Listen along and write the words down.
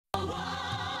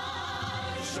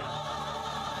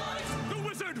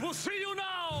will see you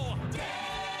now!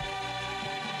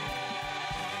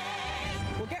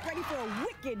 Well, get ready for a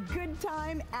wicked good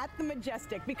time at the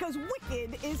Majestic, because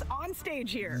Wicked is on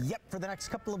stage here. Yep, for the next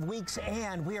couple of weeks,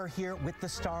 and we are here with the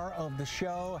star of the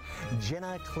show,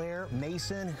 Jenna Claire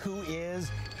Mason, who is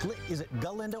it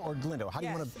Galinda or Glindo? How do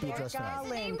you want to be addressed tonight?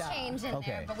 There's a name change in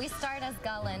there, but we start as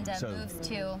Galinda, moves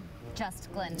to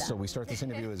just Glinda. So we start this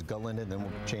interview as Galinda, then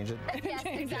we'll change it? Yes,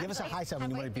 exactly. Give us a high sound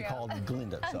when you want to be called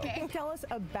Glinda. Okay. So tell us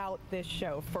about this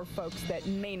show for folks that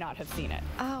may not have seen it.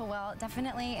 Oh, well,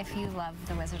 definitely if you love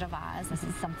The Wizard of Oz, this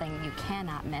is something you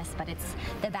cannot miss, but it's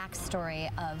the backstory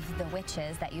of the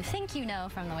witches that you think you know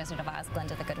from The Wizard of Oz,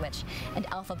 Glinda the Good Witch, and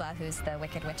Elphaba, who's the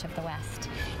Wicked Witch of the West,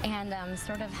 and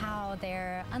sort of how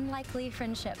their unlikely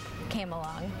friendship came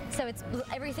along. So it's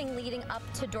everything leading up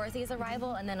to Dorothy's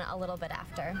arrival and then a little bit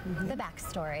after. The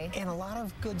backstory. And a lot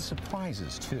of good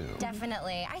surprises, too.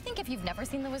 Definitely. I think if you've never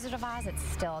seen The Wizard of Oz, it's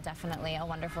still definitely a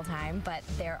wonderful time, but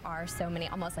there are so many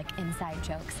almost like inside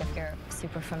jokes if you're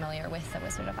super familiar with The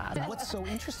Wizard of Oz. What's so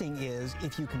interesting is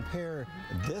if you compare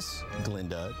this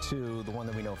Glinda to the one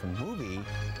that we know from the movie,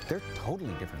 they're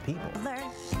totally different people.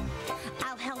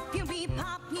 I'll help you be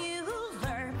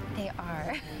popular. They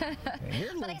are. And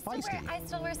you're a little feisty. I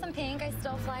still wear some pink. I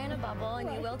still fly in a bubble,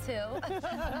 and you will too.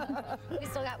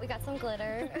 we got some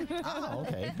glitter. Oh,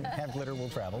 okay. Have glitter, will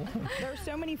travel. There are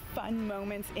so many fun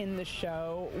moments in the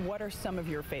show. What are some of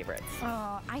your favorites?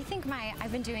 Oh, I think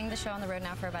I've been doing the show on the road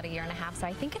now for about 1.5 years, so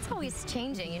I think it's always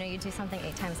changing. You know, you do something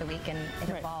 8 times a week and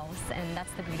it evolves, and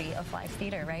that's the beauty of live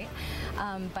theater, right?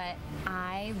 But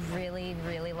I really,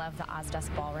 really love the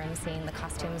Ozdesk Ballroom scene. The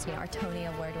costumes, you know, our Tony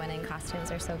Award-winning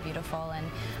costumes are so beautiful,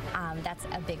 and that's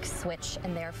a big switch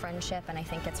in their friendship, and I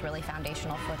think it's really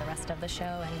foundational for the rest of the show,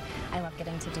 and I love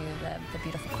getting to do the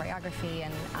beautiful choreography,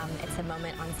 and it's a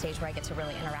moment on stage where I get to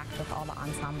really interact with all the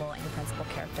ensemble and principal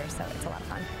characters, so it's a lot of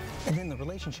fun. And then the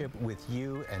relationship with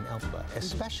you and Elphaba,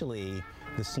 especially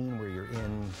the scene where you're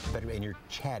in bed and you're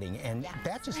chatting, and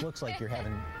that just looks like you're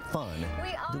having fun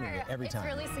doing it every time.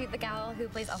 It's really sweet. The gal who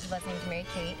plays Elphaba's named Mary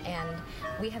Kate, and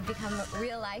we have become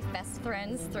real-life best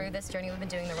friends through this journey. We've been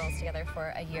doing the roles together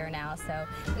for 1 year now, so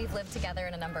we've lived together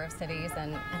in a number of cities,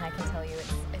 and I can tell you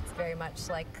it's very much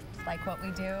like what we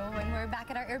do when we're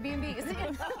back at our Airbnbs.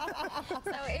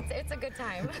 So it's a good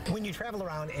time. When you travel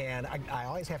around, and I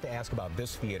always have to ask about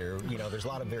this theater, you know, there's a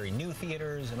lot of very new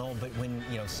theaters and all, but when,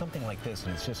 you know, something like this,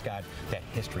 and it's just got that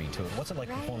history to it, what's it like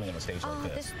performing on a stage like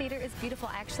this? This theater is beautiful.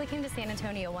 I actually came to San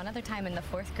Antonio one other time in the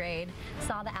 4th grade,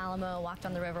 saw the Alamo, walked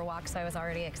on the Riverwalk, so I was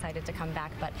already excited to come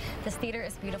back, but this theater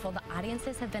is beautiful. The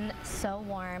audiences have been so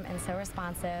warm and so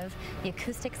responsive. The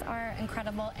acoustics are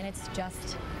incredible, and it's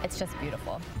just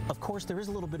beautiful. Of course, there is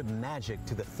a little bit of magic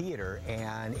to the theater,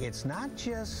 and it's not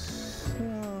just,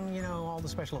 you know, all the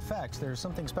special effects. There's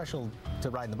something special to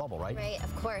riding the bubble, right? Right,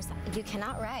 of course. You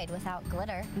cannot ride without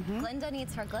glitter. Glinda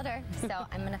needs her glitter, so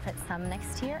I'm going to put some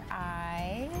next to your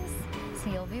eyes, so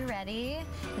you'll be ready,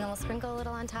 and then we'll sprinkle a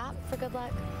little on top for good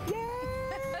luck. Yay!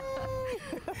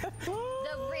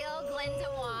 The real Glinda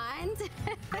wand.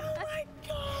 Oh my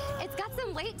God! It's got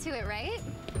some weight to it, right?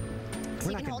 So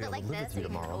you can hold it like this, and you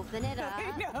can open it up.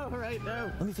 I know, right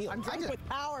now. Let me feel. I'm drunk with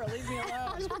power. Leave me alone.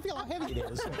 I just want to feel how heavy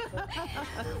it is.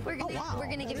 We're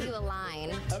gonna give you a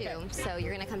line too. So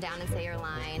you're gonna come down and say your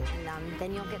line, and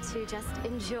then you'll get to just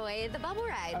enjoy the bubble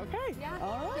ride. Okay. Yeah.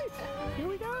 All right. Here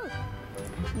we go.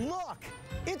 Look,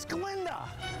 it's Glinda.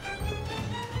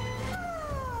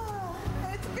 Oh,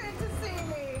 it's good to see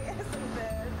me, isn't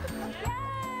it?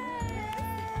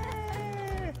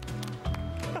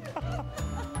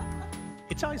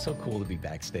 It's always so cool to be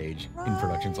backstage in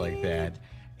productions like that.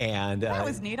 And that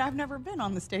was neat. I've never been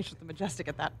on the stage at the Majestic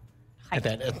at that height.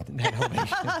 That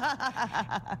elevation.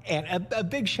 And a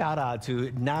big shout out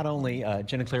to not only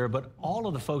Jenna Claire, but all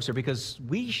of the folks there, because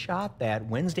we shot that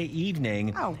Wednesday evening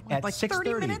at like 6:30.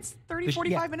 30 minutes,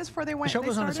 45 minutes before they went. The show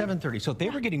goes on at 7:30, so they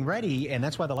were getting ready, and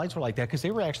that's why the lights were like that, because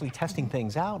they were actually testing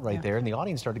things out right there, and the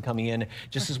audience started coming in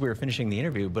just as we were finishing the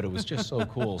interview, but it was just so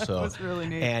cool. So it was really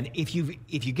neat. And if you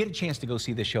get a chance to go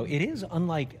see this show, it is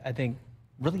unlike, I think,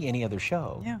 really any other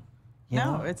show. Yeah. You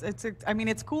know? I mean,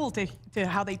 it's cool to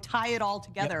how they tie it all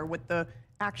together with the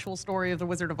actual story of the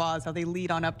Wizard of Oz, how they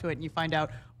lead on up to it, and you find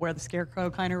out where the Scarecrow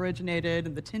kind of originated,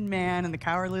 and the Tin Man, and the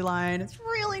Cowardly Lion. It's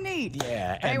really neat.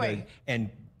 Yeah. Anyway. And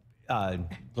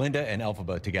Glinda and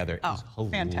Elphaba together is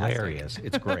hilarious. Fantastic.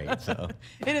 It's great. So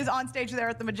it is on stage there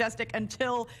at the Majestic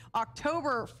until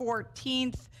October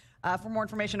 14th. For more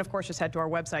information, of course, just head to our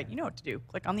website. You know what to do.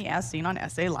 Click on the As Seen on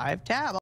SA Live tab.